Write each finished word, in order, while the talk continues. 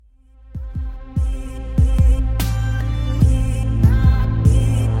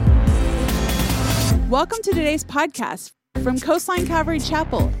Welcome to today's podcast from Coastline Calvary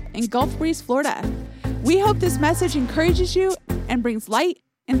Chapel in Gulf Breeze, Florida. We hope this message encourages you and brings light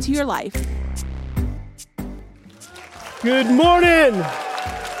into your life. Good morning.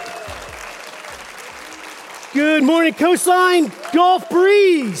 Good morning, Coastline Gulf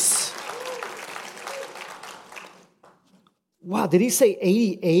Breeze. Wow, did he say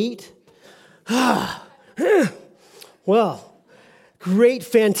 88? Well, great,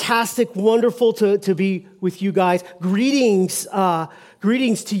 fantastic, wonderful to be with you guys. Greetings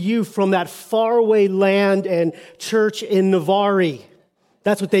to you from that faraway land and church in Navarre.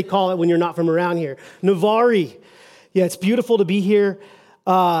 That's what they call it when you're not from around here. Navarre. Yeah, it's beautiful to be here.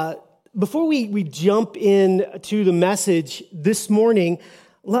 Before we jump into the message this morning,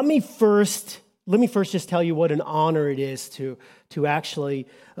 let me first just tell you what an honor it is to actually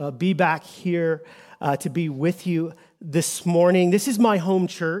be back here, to be with you this morning. This is my home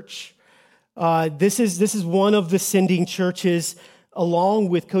church. This is one of the sending churches, along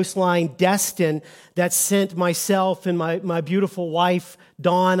with Coastline Destin, that sent myself and my beautiful wife,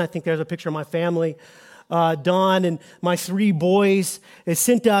 Dawn. I think there's a picture of my family. Dawn and my three boys. It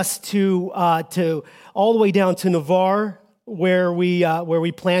sent us to all the way down to Navarre, where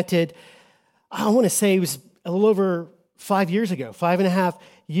we planted. I want to say it was a little over 5.5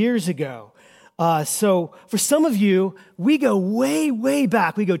 years ago. So for some of you, we go way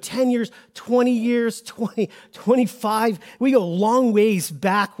back. We go 10 years, 20 years, 25. We go long ways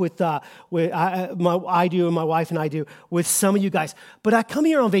back with my wife and I do, with some of you guys. But I come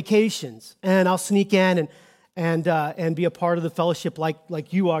here on vacations, and I'll sneak in and be a part of the fellowship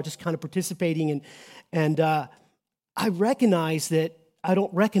like you are, just kind of participating. And I recognize that I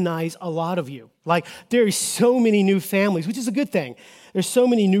don't recognize a lot of you. Like, there are so many new families, which is a good thing. There's so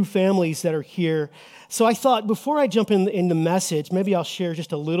many new families that are here. So I thought, before I jump in the message, maybe I'll share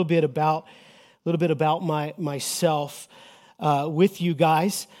just a little bit about myself with you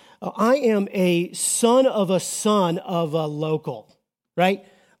guys. I am a son of a local, right?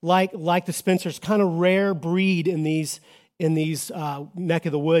 Like the Spencers, kind of rare breed in these neck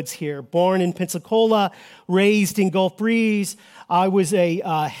of the woods here. Born in Pensacola, raised in Gulf Breeze. I was a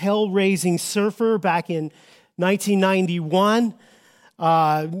hell-raising surfer back in 1991.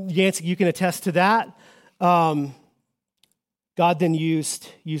 Yancey, you can attest to that. God then used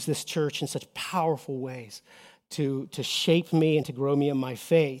this church in such powerful ways to shape me and to grow me in my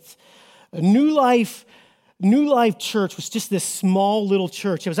faith. New Life Church was just this small little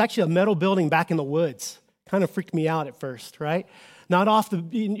church. It was actually a metal building back in the woods. Kind of freaked me out at first, right? Not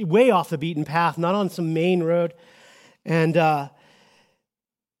way off the beaten path, not on some main road. And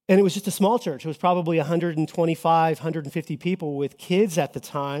it was just a small church. It was probably 125, 150 people with kids at the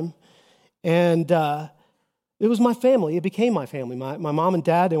time. And it was my family. It became my family. My mom and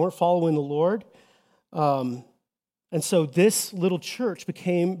dad, they weren't following the Lord. And so this little church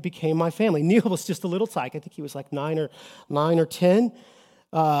became my family. Neil was just a little tyke. I think he was like 9 or 10,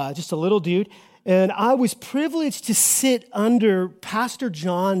 just a little dude. And I was privileged to sit under Pastor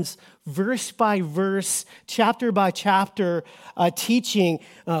John's verse-by-verse, chapter-by-chapter teaching,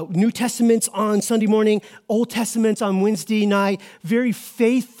 New Testaments on Sunday morning, Old Testaments on Wednesday night, very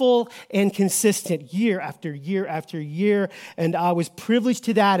faithful and consistent year after year after year. And I was privileged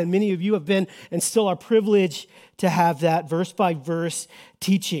to that, and many of you have been and still are privileged to have that verse-by-verse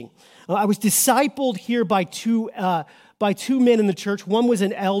teaching. I was discipled here by two men in the church. One was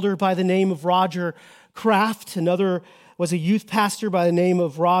an elder by the name of Roger Kraft. Another was a youth pastor by the name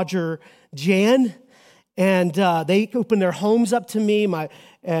of Roger Jan. And they opened their homes up to me,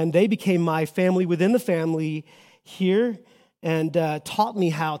 and they became my family within the family here, and taught me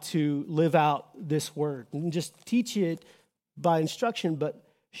how to live out this word. And just teach it by instruction, but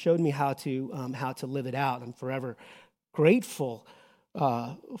showed me how to live it out. I'm forever grateful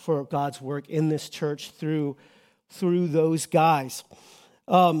for God's work in this church through those guys.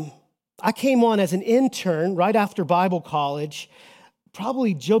 I came on as an intern right after Bible college.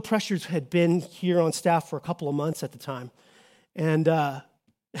 Probably Joe Pressures had been here on staff for a couple of months at the time. And I'm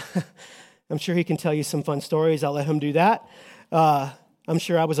sure he can tell you some fun stories. I'll let him do that. I'm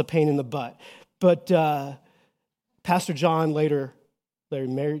sure I was a pain in the butt. But Pastor John later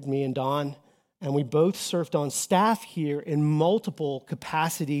married me and Dawn, and we both served on staff here in multiple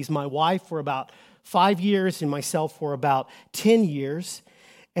capacities. My wife for about 5 years and myself for about 10 years.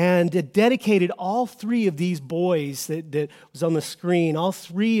 And it dedicated all three of these boys that was on the screen, all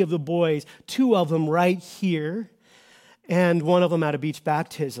three of the boys, two of them right here, and one of them at a beach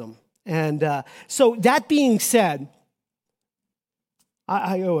baptism. And so that being said,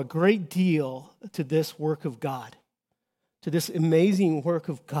 I owe a great deal to this work of God, to this amazing work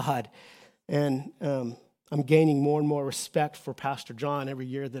of God. And I'm gaining more and more respect for Pastor John every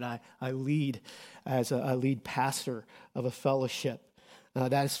year that I lead as a lead pastor of a fellowship.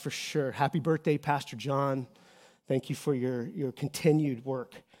 That is for sure. Happy birthday, Pastor John. Thank you for your continued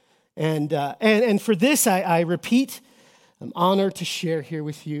work. And for this, I repeat, I'm honored to share here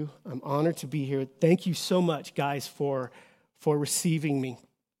with you. I'm honored to be here. Thank you so much, guys, for receiving me.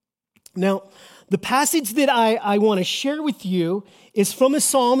 Now, the passage that I want to share with you is from the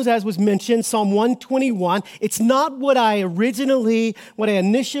Psalms, as was mentioned, Psalm 121. It's not what I initially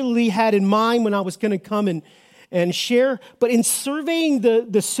had in mind when I was going to come and share, but in surveying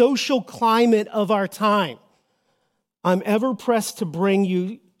the social climate of our time, I'm ever pressed to bring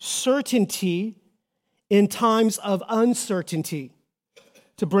you certainty in times of uncertainty,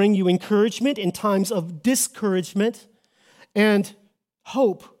 to bring you encouragement in times of discouragement, and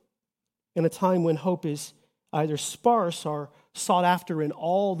hope in a time when hope is either sparse or sought after in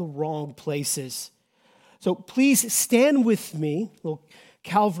all the wrong places. So please stand with me, little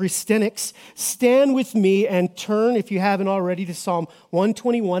Calvary Stenics, stand with me and turn, if you haven't already, to Psalm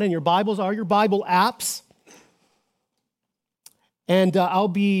 121, and your Bibles are your Bible apps. And I'll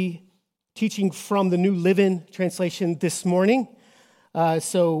be teaching from the New Living Translation this morning.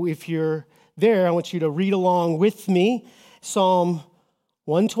 So if you're there, I want you to read along with me. Psalm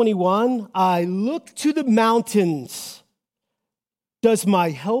 121, I look to the mountains. Does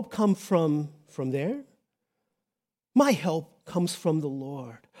my help come from there? My help comes from the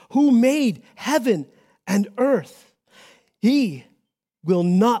Lord, who made heaven and earth. He will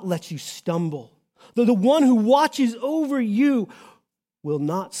not let you stumble. The one who watches over you will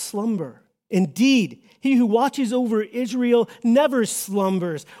not slumber. Indeed, he who watches over Israel never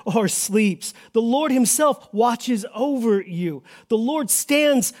slumbers or sleeps. The Lord himself watches over you. The Lord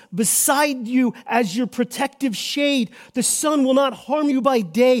stands beside you as your protective shade. The sun will not harm you by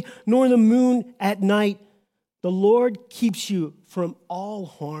day, nor the moon at night. The Lord keeps you from all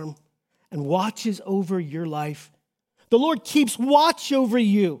harm and watches over your life. The Lord keeps watch over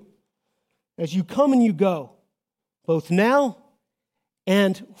you as you come and you go, both now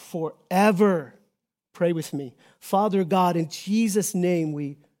and forever. Pray with me. Father God, in Jesus' name,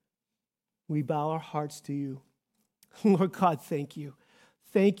 we bow our hearts to you. Lord God, thank you.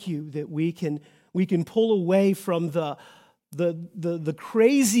 Thank you that we can pull away from the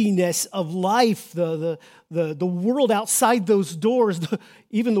craziness of life, the world outside those doors,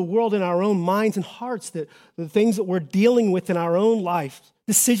 even the world in our own minds and hearts, the things that we're dealing with in our own life,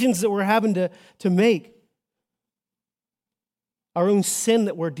 decisions that we're having to make, our own sin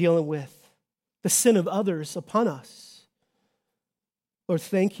that we're dealing with, the sin of others upon us. Lord,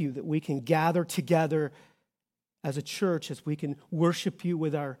 thank you that we can gather together as a church, as we can worship you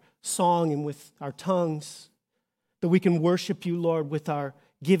with our song and with our tongues, that we can worship you, Lord, with our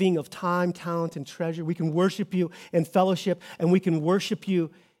giving of time, talent, and treasure. We can worship you in fellowship, and we can worship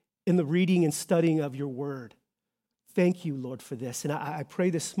you in the reading and studying of your word. Thank you, Lord, for this. And I pray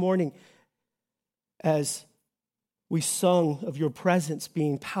this morning as we sung of your presence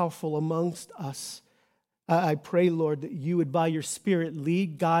being powerful amongst us, I pray, Lord, that you would by your Spirit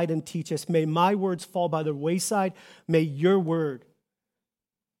lead, guide, and teach us. May my words fall by the wayside. May your word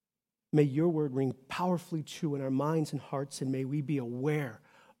ring powerfully true in our minds and hearts, and may we be aware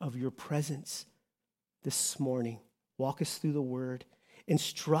of your presence this morning. Walk us through the word.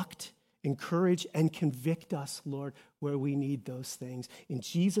 Instruct, encourage, and convict us, Lord, where we need those things. In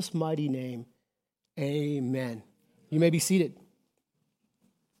Jesus' mighty name, amen. You may be seated.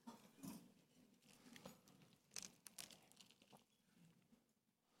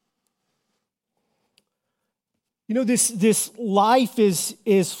 You know, this life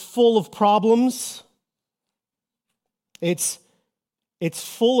is full of problems. It's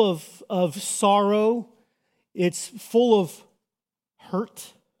full of sorrow. It's full of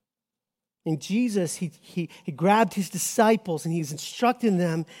hurt. And Jesus, he grabbed his disciples and he's instructing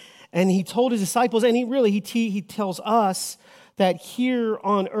them, and he told his disciples, and he tells us that here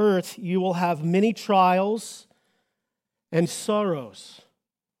on earth you will have many trials and sorrows.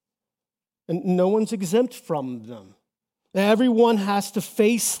 And no one's exempt from them. Everyone has to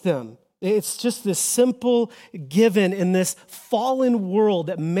face them. It's just this simple given in this fallen world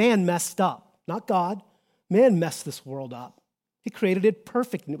that man messed up. Not God. Man messed this world up. He created it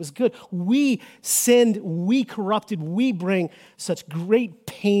perfect and it was good. We sinned, we corrupted, we bring such great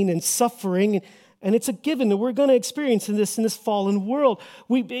pain and suffering, and it's a given that we're going to experience in this fallen world.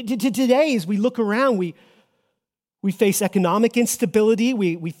 Today, as we look around, we face economic instability,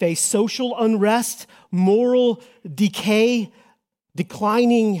 we face social unrest, moral decay,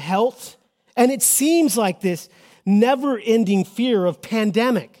 declining health, and it seems like this never-ending fear of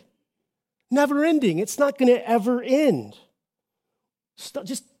pandemic. never ending. It's not going to ever end.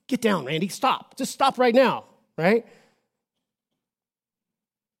 Just get down, Randy. Stop. Just stop right now, right?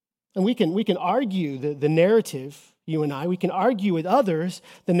 And we can argue the narrative, you and I. We can argue with others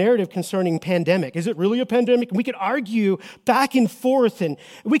the narrative concerning pandemic. Is it really a pandemic? We can argue back and forth, and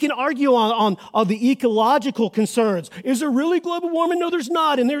we can argue on the ecological concerns. Is there really global warming? No, there's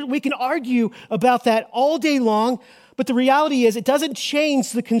not. And we can argue about that all day long. But the reality is it doesn't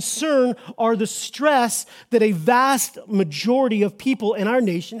change the concern or the stress that a vast majority of people in our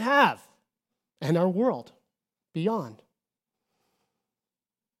nation have and our world beyond.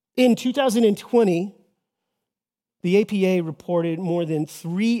 In 2020, the APA reported more than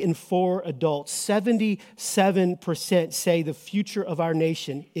 3 in 4 adults, 77% say the future of our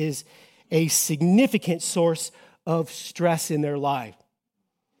nation is a significant source of stress in their life.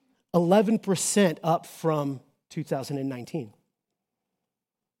 11% up from 2019.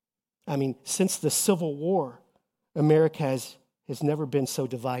 I mean, since the Civil War, America has never been so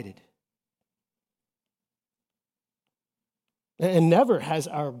divided. And never has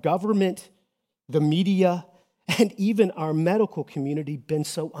our government, the media, and even our medical community been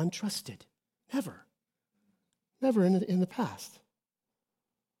so untrusted. Never. Never in the past.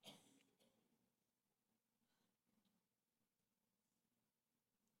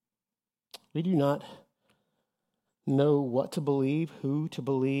 We do not know what to believe, who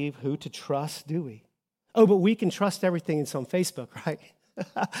to trust, do we? Oh, but we can trust everything that's on Facebook, right?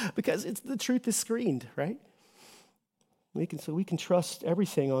 Because the truth is screened, right? We can trust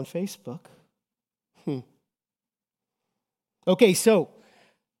everything on Facebook. Okay, so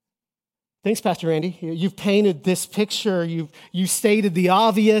thanks, Pastor Andy. You've painted this picture. You've stated the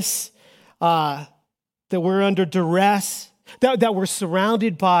obvious, that we're under duress, that we're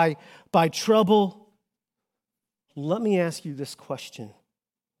surrounded by trouble. Let me ask you this question.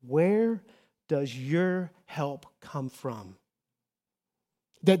 Where does your help come from?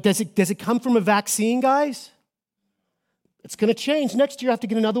 Does it come from a vaccine, guys? It's going to change. Next year, you have to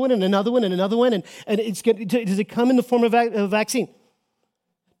get another one and another one and another one. And does it come in the form of a vaccine?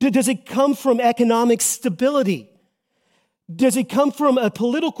 Does it come from economic stability? Does it come from a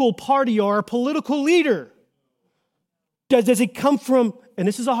political party or a political leader? Does it come from, and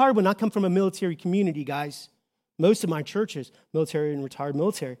this is a hard one, not come from a military community, guys. Most of my churches, military and retired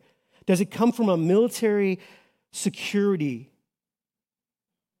military. Does it come from a military security?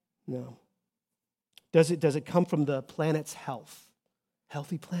 No. Does it come from the planet's health?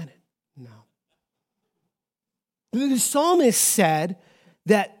 Healthy planet? No. The psalmist said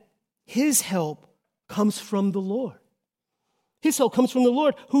that his help comes from the Lord. His help comes from the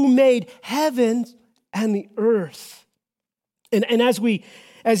Lord who made heaven and the earth. And as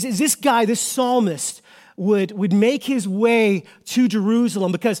this guy, this psalmist, would make his way to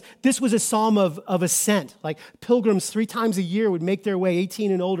Jerusalem, because this was a psalm of ascent. Like pilgrims 3 times a year would make their way,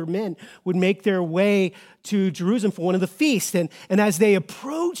 18 and older men would make their way to Jerusalem for one of the feasts. And as they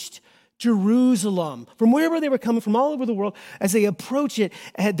approached Jerusalem, from wherever they were coming from, all over the world, as they approach it,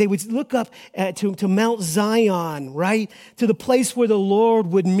 they would look up to Mount Zion, right? To the place where the Lord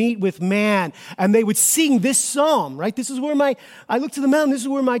would meet with man. And they would sing this psalm, right? This is where I look to the mountain, this is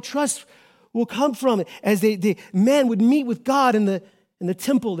where my trust will come from. As the man would meet with God in the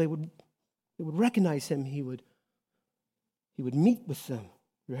temple, they would recognize him. He would meet with them,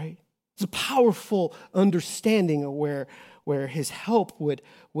 right? It's a powerful understanding of where his help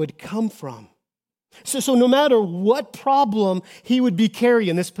would come from. So no matter what problem he would be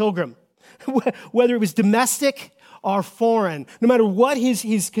carrying, this pilgrim, whether it was domestic or foreign, no matter what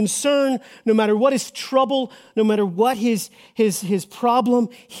his concern, no matter what his trouble, no matter what his problem,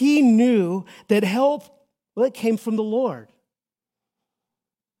 he knew that help, it came from the Lord.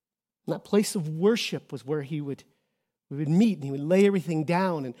 And that place of worship was where we would meet, and he would lay everything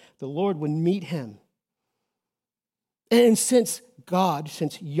down, and the Lord would meet him. And since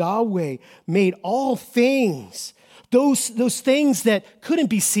Yahweh made all things, those things that couldn't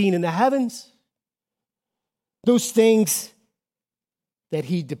be seen in the heavens, those things that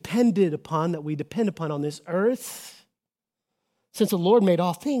he depended upon, that we depend upon on this earth, since the Lord made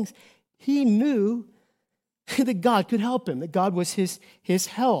all things, he knew that God could help him, that God was his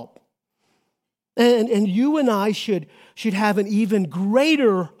help. And you and I should have an even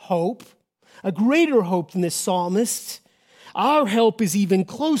greater hope, than this psalmist. Our help is even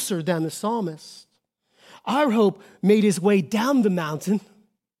closer than the psalmist. Our hope made his way down the mountain.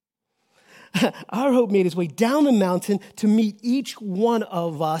 Our hope made his way down the mountain to meet each one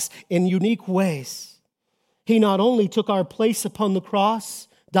of us in unique ways. He not only took our place upon the cross,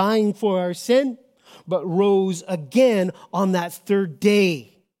 dying for our sin, but rose again on that third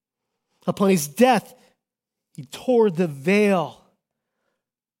day. Upon his death, he tore the veil,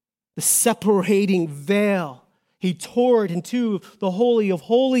 the separating veil. He tore it into the Holy of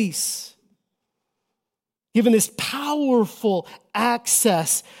Holies, giving this powerful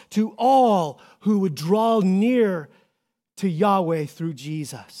access to all who would draw near to Yahweh through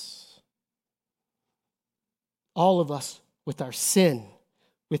Jesus. All of us with our sin,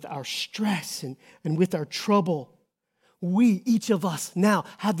 with our stress, and with our trouble, we, each of us now,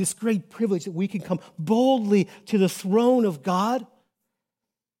 have this great privilege that we can come boldly to the throne of God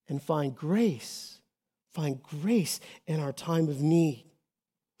and find grace in our time of need.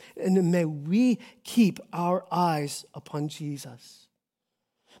 And may we keep our eyes upon Jesus.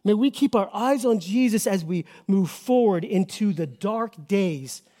 May we keep our eyes on Jesus as we move forward into the dark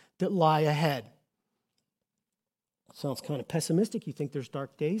days that lie ahead. Sounds kind of pessimistic. You think there's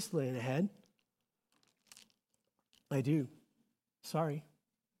dark days laying ahead? I do. Sorry.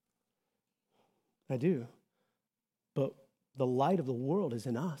 I do. But the light of the world is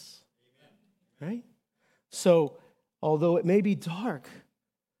in us. Right? So, although it may be dark,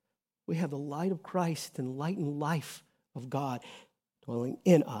 we have the light of Christ and light and life of God dwelling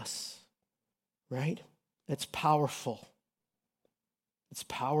in us. Right? That's powerful. It's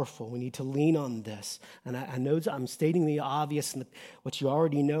powerful. We need to lean on this. And I know I'm stating the obvious and what you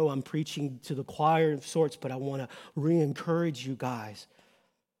already know. I'm preaching to the choir of sorts, but I want to re-encourage you guys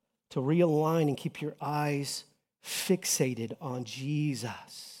to realign and keep your eyes fixated on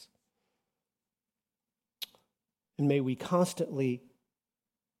Jesus. And may we constantly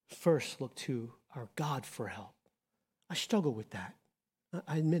first look to our God for help. I struggle with that.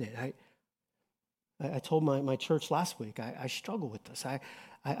 I admit it. I told my church last week, I struggle with this. I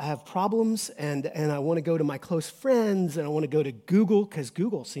have problems, and I want to go to my close friends, and I want to go to Google, because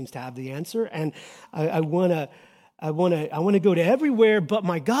Google seems to have the answer, and I want to go to everywhere but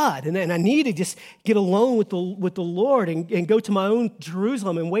my God, and I need to just get alone with the Lord and go to my own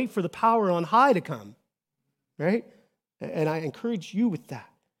Jerusalem and wait for the power on high to come, right? And I encourage you with that,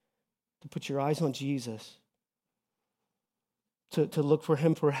 to put your eyes on Jesus, to look for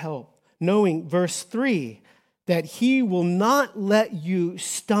him for help. Knowing, verse 3, that he will not let you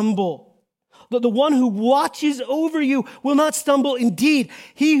stumble. The one who watches over you will not stumble. Indeed,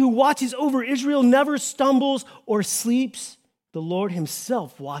 he who watches over Israel never stumbles or sleeps. The Lord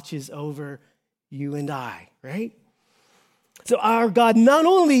himself watches over you and I, right? So our God not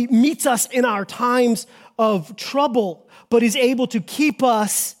only meets us in our times of trouble, but is able to keep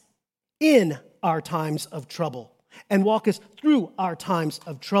us in our times of trouble and walk us through our times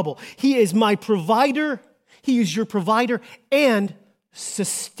of trouble. He is my provider. He is your provider and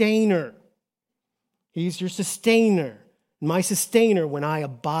sustainer. He's your sustainer, my sustainer when I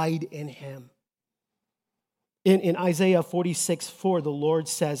abide in him. In Isaiah 46:4, the Lord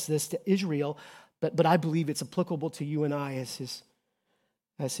says this to Israel, but I believe it's applicable to you and I as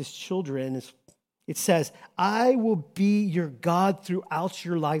his children. It says, I will be your God throughout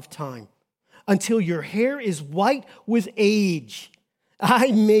your lifetime, until your hair is white with age.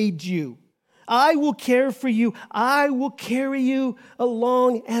 I made you. I will care for you. I will carry you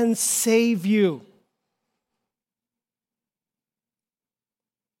along and save you.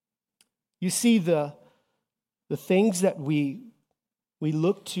 You see, the things that we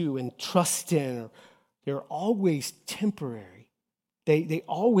look to and trust in, they're always temporary. They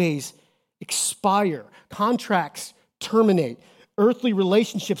always expire. Contracts terminate. Earthly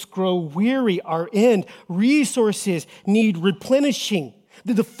relationships grow weary, are end. Resources need replenishing.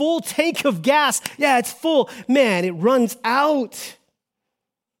 The full tank of gas, yeah, it's full. Man, it runs out.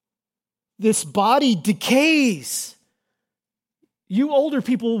 This body decays. You older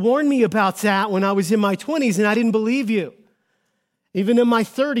people warned me about that when I was in my 20s, and I didn't believe you. Even in my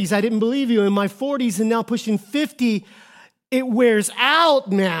 30s, I didn't believe you. In my 40s and now pushing 50, it wears out,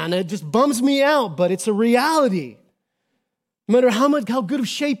 man. It just bums me out, but it's a reality. No matter how good of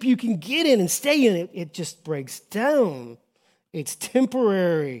shape you can get in and stay in, it just breaks down. It's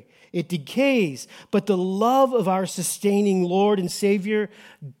temporary. It decays. But the love of our sustaining Lord and Savior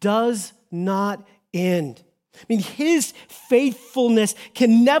does not end. I mean, his faithfulness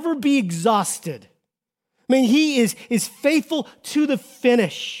can never be exhausted. I mean, he is faithful to the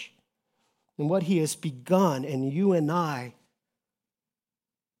finish. And what he has begun, and you and I,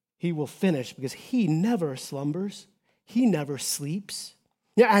 he will finish, because he never slumbers. He never sleeps.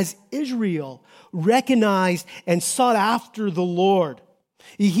 Now, as Israel recognized and sought after the Lord,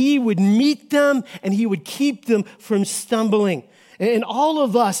 he would meet them and he would keep them from stumbling. And all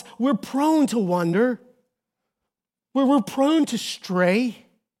of us, we're prone to wander. We're prone to stray.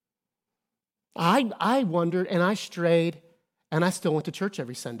 I wandered and I strayed, and I still went to church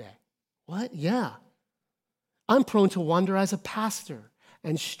every Sunday. What? Yeah. I'm prone to wander as a pastor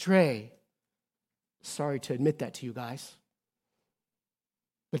and stray. Sorry to admit that to you guys.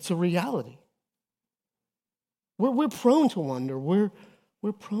 But it's a reality. We're prone to wander. We're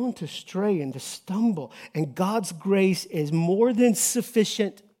prone to stray and to stumble. And God's grace is more than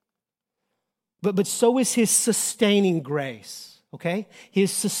sufficient. But so is his sustaining grace, okay?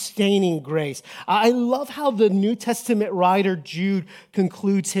 His sustaining grace. I love how the New Testament writer Jude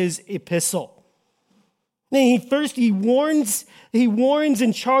concludes his epistle. He warns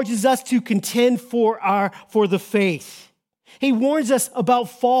and charges us to contend for the faith. He warns us about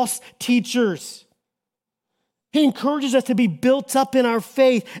false teachers. He encourages us to be built up in our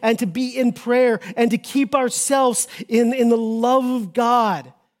faith and to be in prayer and to keep ourselves in the love of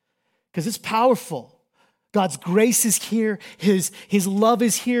God. Because it's powerful. God's grace is here. His love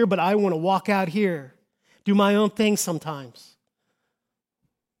is here, but I want to walk out here, do my own thing sometimes.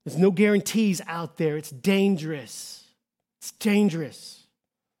 There's no guarantees out there. It's dangerous. It's dangerous.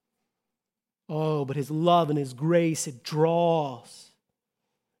 Oh, but his love and his grace, it draws.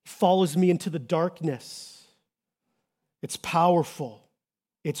 It follows me into the darkness. It's powerful.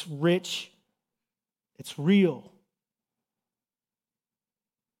 It's rich. It's real.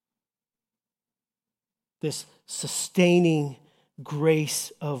 This sustaining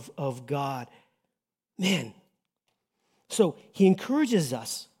grace of God. Man. So he encourages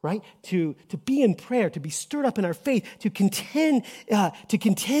us, right, to be in prayer, to be stirred up in our faith, to contend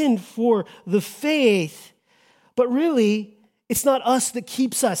for the faith. But really, it's not us that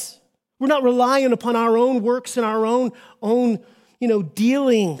keeps us. We're not relying upon our own works and our own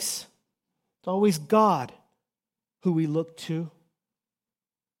dealings. It's always God who we look to.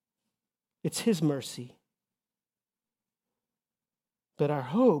 It's his mercy. But our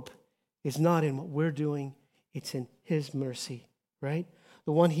hope is not in what we're doing. It's in his mercy, right?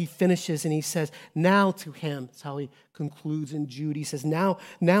 The one he finishes and he says, now to him. That's how he concludes in Jude. He says, now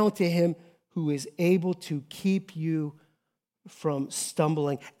to him who is able to keep you from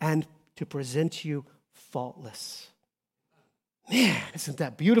stumbling and to present you faultless. Man, isn't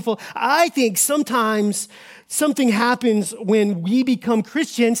that beautiful? I think sometimes something happens when we become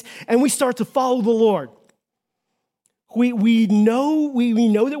Christians and we start to follow the Lord. We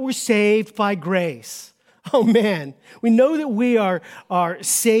know that we're saved by grace. Oh man, we know that we are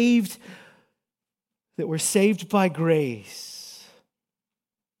saved, that we're saved by grace.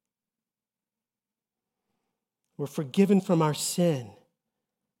 We're forgiven from our sin.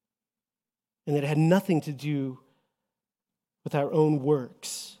 And that it had nothing to do with our own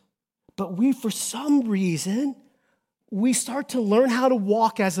works. But for some reason, we start to learn how to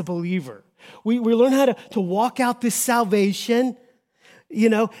walk as a believer. We learn how to walk out this salvation,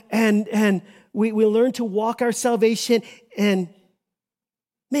 and we learn to walk our salvation, and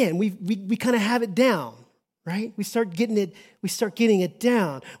man, we kind of have it down, right? We start getting it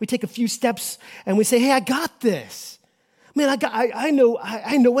down. We take a few steps and we say, hey, I got this. Man, I know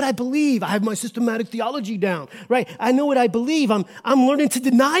what I believe. I have my systematic theology down, right? I know what I believe. I'm learning to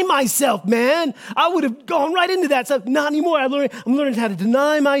deny myself, man. I would have gone right into that stuff. Not anymore. I'm learning how to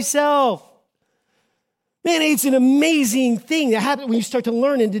deny myself. Man, it's an amazing thing that happens when you start to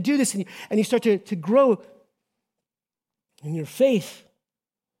learn and to do this and you start to grow in your faith.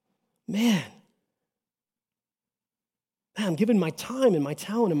 Man, I'm giving my time and my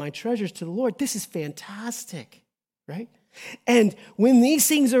talent and my treasures to the Lord. This is fantastic, right? And when these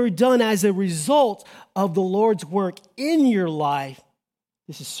things are done as a result of the Lord's work in your life,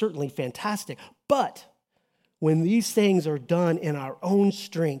 this is certainly fantastic. But when these things are done in our own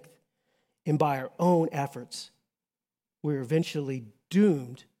strength and by our own efforts, we're eventually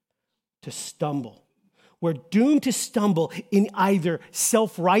doomed to stumble. We're doomed to stumble in either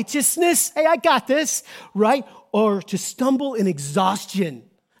self-righteousness, hey, I got this, right? Or to stumble in exhaustion.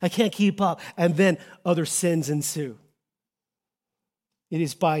 I can't keep up. And then other sins ensue. It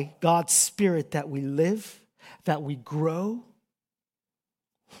is by God's Spirit that we live, that we grow,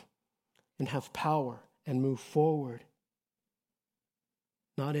 and have power and move forward.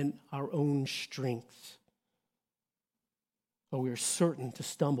 Not in our own strength. But we are certain to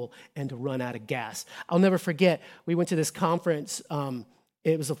stumble and to run out of gas. I'll never forget, we went to this conference.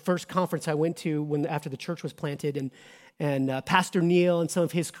 It was the first conference I went to after the church was planted, and Pastor Neil and some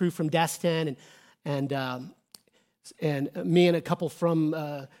of his crew from Destin, and me and a couple from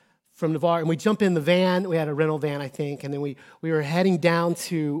Navarre, and we jump in the van. We had a rental van, I think, and then we were heading down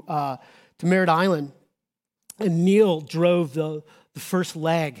to Merritt Island, and Neil drove the first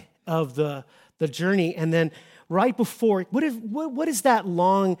leg of the journey, and then right before, what is that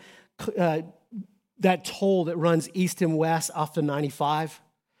long, that toll that runs east and west off the 95?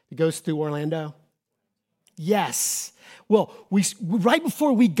 It goes through Orlando. Yes. Well, right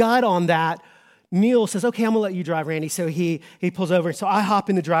before we got on that, Neil says, okay, I'm going to let you drive, Randy. So he pulls over. And so I hop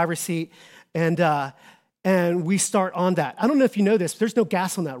in the driver's seat, and we start on that. I don't know if you know this, but there's no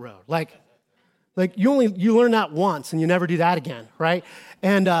gas on that road. Like you learn that once, and you never do that again, right?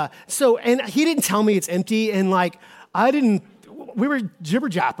 And and he didn't tell me it's empty, and we were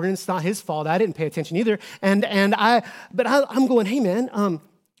jibber-jabbering. It's not his fault. I didn't pay attention either. But I'm going, hey, man,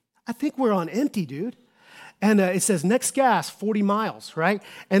 I think we're on empty, dude. And it says, next gas, 40 miles, right?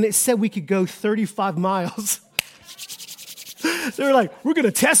 And it said we could go 35 miles. They were like, we're going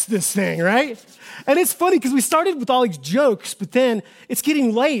to test this thing, right? And it's funny because we started with all these jokes, but then it's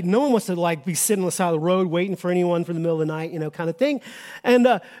getting late. No one wants to be sitting on the side of the road waiting for anyone for the middle of the night, kind of thing.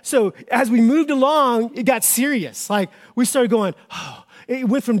 And so as we moved along, it got serious. We started going, oh, it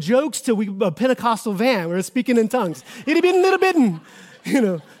went from jokes to a Pentecostal van. We were speaking in tongues. It'd been a little bit,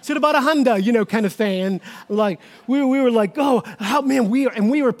 said about a Honda, kind of thing. And we were like, oh, how, man,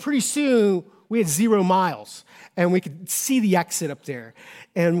 we were pretty soon, we had 0 miles. And we could see the exit up there.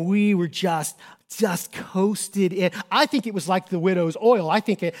 And we were just coasted in. I think it was like the widow's oil. I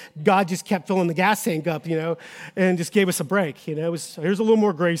think God just kept filling the gas tank up, and just gave us a break. Here's a little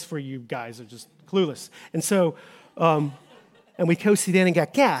more grace for you guys. They're just clueless. And so, and we coasted in and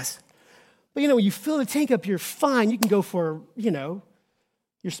got gas. But, when you fill the tank up, you're fine. You can go for,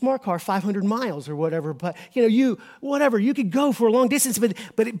 your smart car 500 miles or whatever. But, you could go for a long distance, but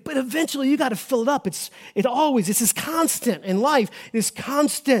eventually you got to fill it up. It's this constant in life. It's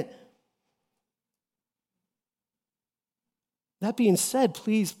constant. That being said,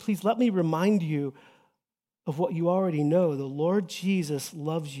 please let me remind you of what you already know. The Lord Jesus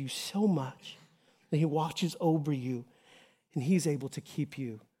loves you so much that he watches over you and he's able to keep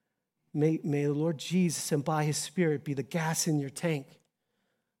you. May the Lord Jesus and by his Spirit be the gas in your tank.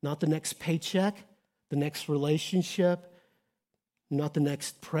 Not the next paycheck, the next relationship, not the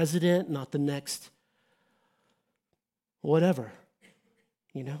next president, not the next whatever,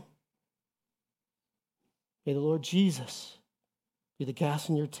 May the Lord Jesus be the gas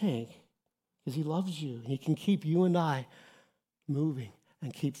in your tank because he loves you. He can keep you and I moving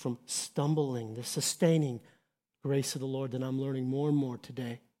and keep from stumbling, the sustaining grace of the Lord that I'm learning more and more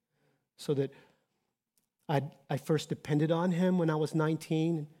today. So that I first depended on him when I was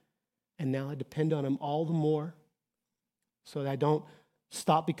 19, and now I depend on him all the more so that I don't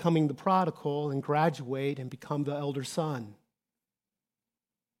stop becoming the prodigal and graduate and become the elder son.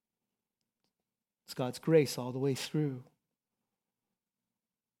 It's God's grace all the way through.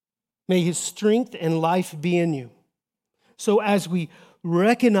 May his strength and life be in you. So as we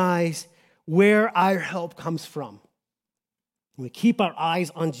recognize where our help comes from, we keep our eyes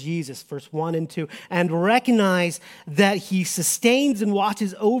on Jesus, verse 1 and 2, and recognize that he sustains and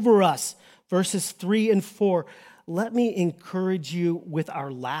watches over us, verses 3 and 4. Let me encourage you with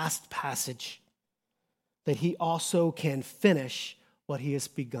our last passage, that he also can finish what he has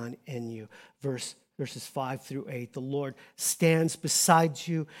begun in you. Verses 5 through 8. The Lord stands beside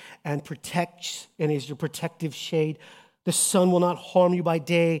you and protects and is your protective shade. The sun will not harm you by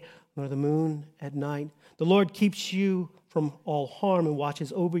day, nor the moon at night. The Lord keeps you from all harm and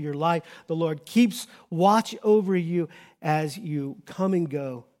watches over your life. The Lord keeps watch over you as you come and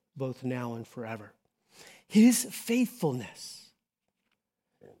go, both now and forever. His faithfulness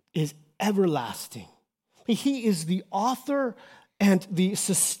is everlasting. He is the author and the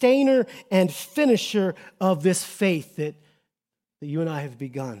sustainer and finisher of this faith that you and I have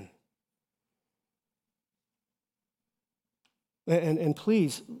begun. And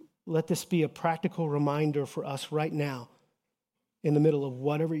please, let this be a practical reminder for us right now in the middle of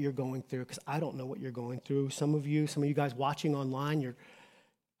whatever you're going through, because I don't know what you're going through. Some of you guys watching online,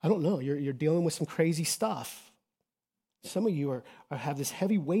 you're dealing with some crazy stuff. Some of you have this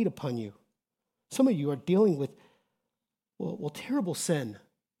heavy weight upon you. Some of you are dealing with, terrible sin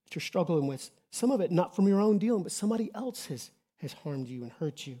that you're struggling with. Some of it not from your own dealing, but somebody else has harmed you and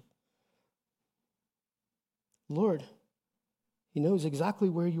hurt you. Lord, he knows exactly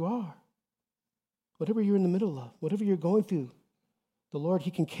where you are. Whatever you're in the middle of, whatever you're going through, the Lord,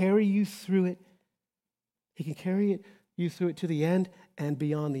 he can carry you through it. He can carry you through it to the end and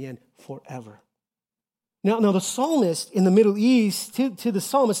beyond the end forever. Now the psalmist in the Middle East, to the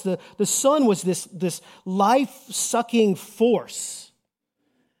psalmist, the sun was this life-sucking force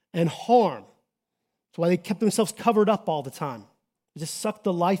and harm. That's why they kept themselves covered up all the time. It just sucked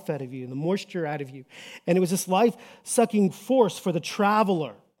the life out of you and the moisture out of you. And it was this life-sucking force for the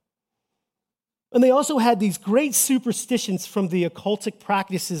traveler. And they also had these great superstitions from the occultic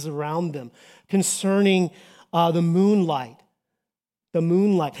practices around them concerning the moonlight the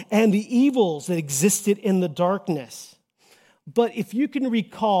moonlight, and the evils that existed in the darkness. But if you can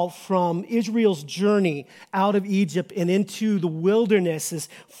recall from Israel's journey out of Egypt and into the wilderness, this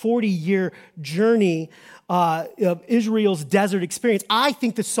 40-year journey of Israel's desert experience, I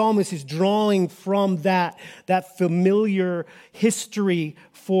think the psalmist is drawing from that familiar history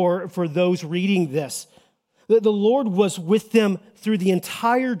for those reading this. The Lord was with them through the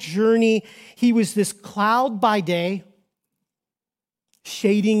entire journey. He was this cloud by day,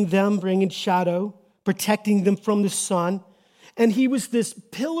 shading them, bringing shadow, protecting them from the sun. And he was this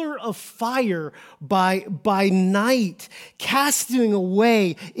pillar of fire by night, casting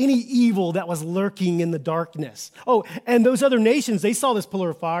away any evil that was lurking in the darkness. Oh, and those other nations, they saw this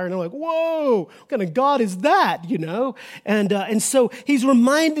pillar of fire and they're like, whoa, what kind of God is that, you know? And so he's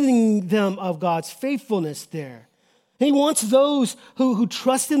reminding them of God's faithfulness there. And he wants those who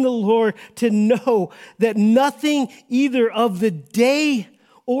trust in the Lord to know that nothing either of the day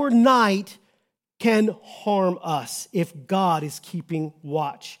or night can harm us if God is keeping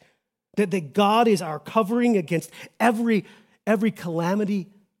watch. That God is our covering against every calamity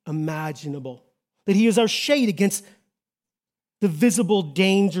imaginable. That he is our shade against the visible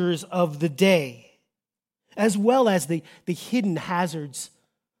dangers of the day, as well as the hidden hazards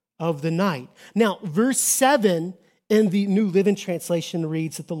of the night. Now, verse 7 in the New Living Translation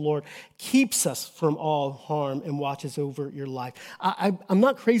reads that the Lord keeps us from all harm and watches over your life. I'm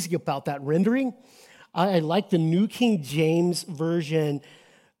not crazy about that rendering. I like the New King James Version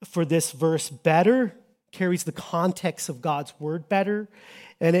for this verse better, carries the context of God's word better,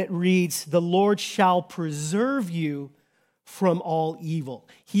 and it reads, the Lord shall preserve you from all evil.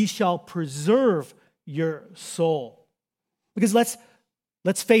 He shall preserve your soul. Because let's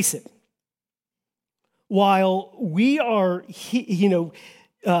face it, while we are,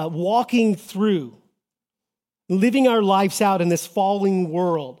 walking through, living our lives out in this falling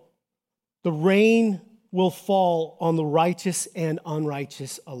world, the rain will fall on the righteous and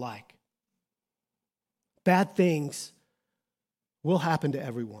unrighteous alike. Bad things will happen to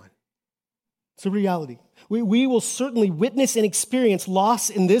everyone. It's a reality. We will certainly witness and experience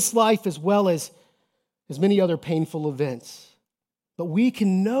loss in this life as well as many other painful events. But we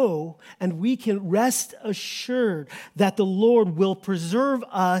can know and we can rest assured that the Lord will preserve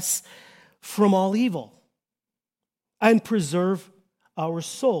us from all evil and preserve our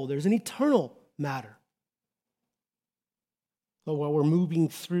soul. There's an eternal matter. So while we're moving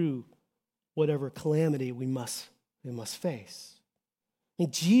through whatever calamity we must face.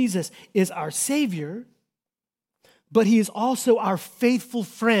 And Jesus is our Savior, but he is also our faithful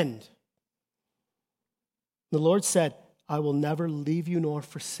friend. The Lord said, I will never leave you nor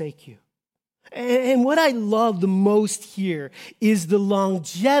forsake you. And what I love the most here is the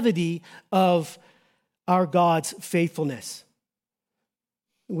longevity of our God's faithfulness.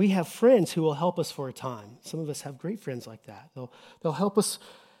 We have friends who will help us for a time. Some of us have great friends like that. They'll help us.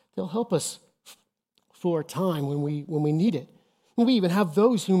 They'll help us for a time when we need it. And we even have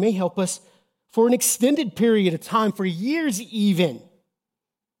those who may help us for an extended period of time, for years even.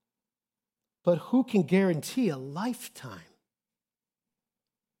 But who can guarantee a lifetime?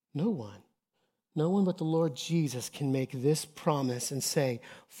 No one. No one but the Lord Jesus can make this promise and say,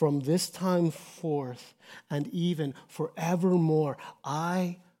 from this time forth and even forevermore,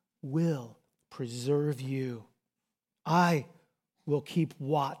 I will preserve you. I will keep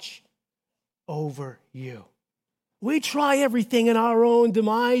watch over you. We try everything in our own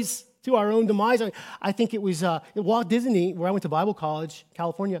demise, to our own demise. I think it was Walt Disney, where I went to Bible college,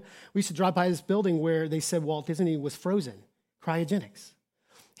 California. We used to drive by this building where they said Walt Disney was frozen, cryogenics.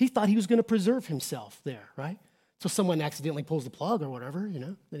 He thought he was going to preserve himself there, right? So someone accidentally pulls the plug or whatever,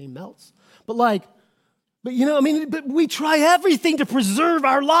 then he melts. But we try everything to preserve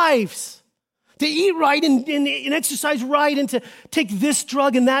our lives, to eat right and exercise right and to take this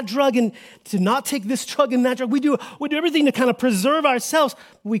drug and that drug and to not take this drug and that drug. We do everything to kind of preserve ourselves.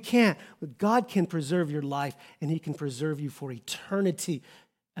 We can't. But God can preserve your life and he can preserve you for eternity.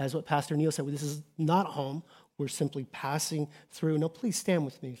 As what Pastor Neil said, this is not home. We're simply passing through. Now, please stand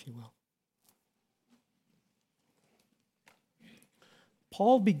with me, if you will.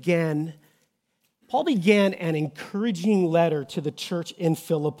 Paul began an encouraging letter to the church in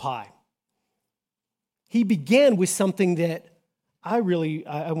Philippi. He began with something that I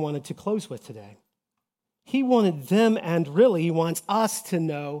wanted to close with today. He wanted them, and really he wants us to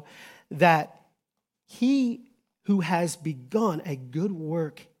know that he who has begun a good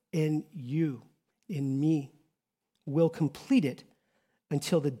work in you, in me, will complete it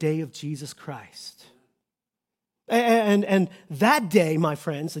until the day of Jesus Christ. And that day, my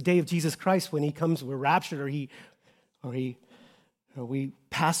friends, the day of Jesus Christ, when he comes, we're raptured, or he we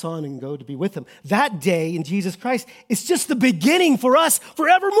pass on and go to be with him. That day in Jesus Christ is just the beginning for us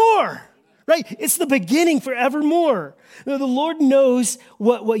forevermore, right? It's the beginning forevermore. The Lord knows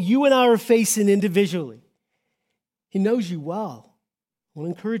what you and I are facing individually. He knows you well. I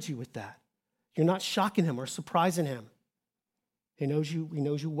want to encourage you with that. You're not shocking him or surprising him. He knows you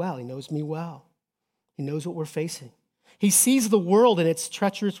well. He knows me well. He knows what we're facing. He sees the world in its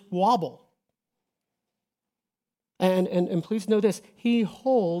treacherous wobble. And please know this, he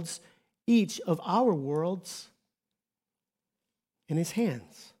holds each of our worlds in his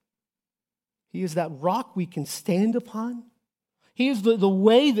hands. He is that rock we can stand upon. He is the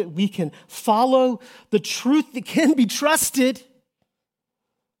way that we can follow, the truth that can be trusted,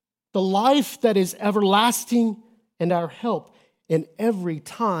 the life that is everlasting, and our help in every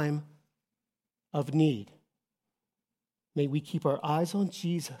time of need. May we keep our eyes on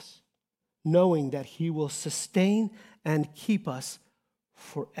Jesus, knowing that he will sustain and keep us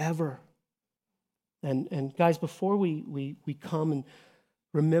forever. And guys, before we come and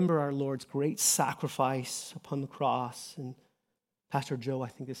remember our Lord's great sacrifice upon the cross, and Pastor Joe, I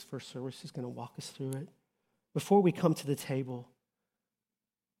think this first service is going to walk us through it. Before we come to the table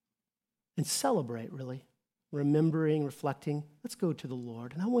and celebrate, really, remembering, reflecting, let's go to the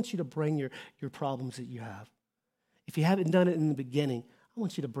Lord. And I want you to bring your problems that you have. If you haven't done it in the beginning, I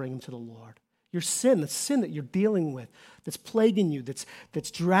want you to bring them to the Lord. Your sin, the sin that you're dealing with, that's plaguing you,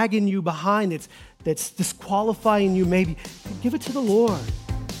 that's dragging you behind, that's disqualifying you maybe, give it to the Lord.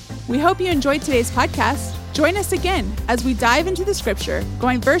 We hope you enjoyed today's podcast. Join us again as we dive into the scripture,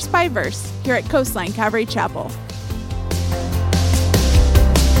 going verse by verse here at Coastline Calvary Chapel.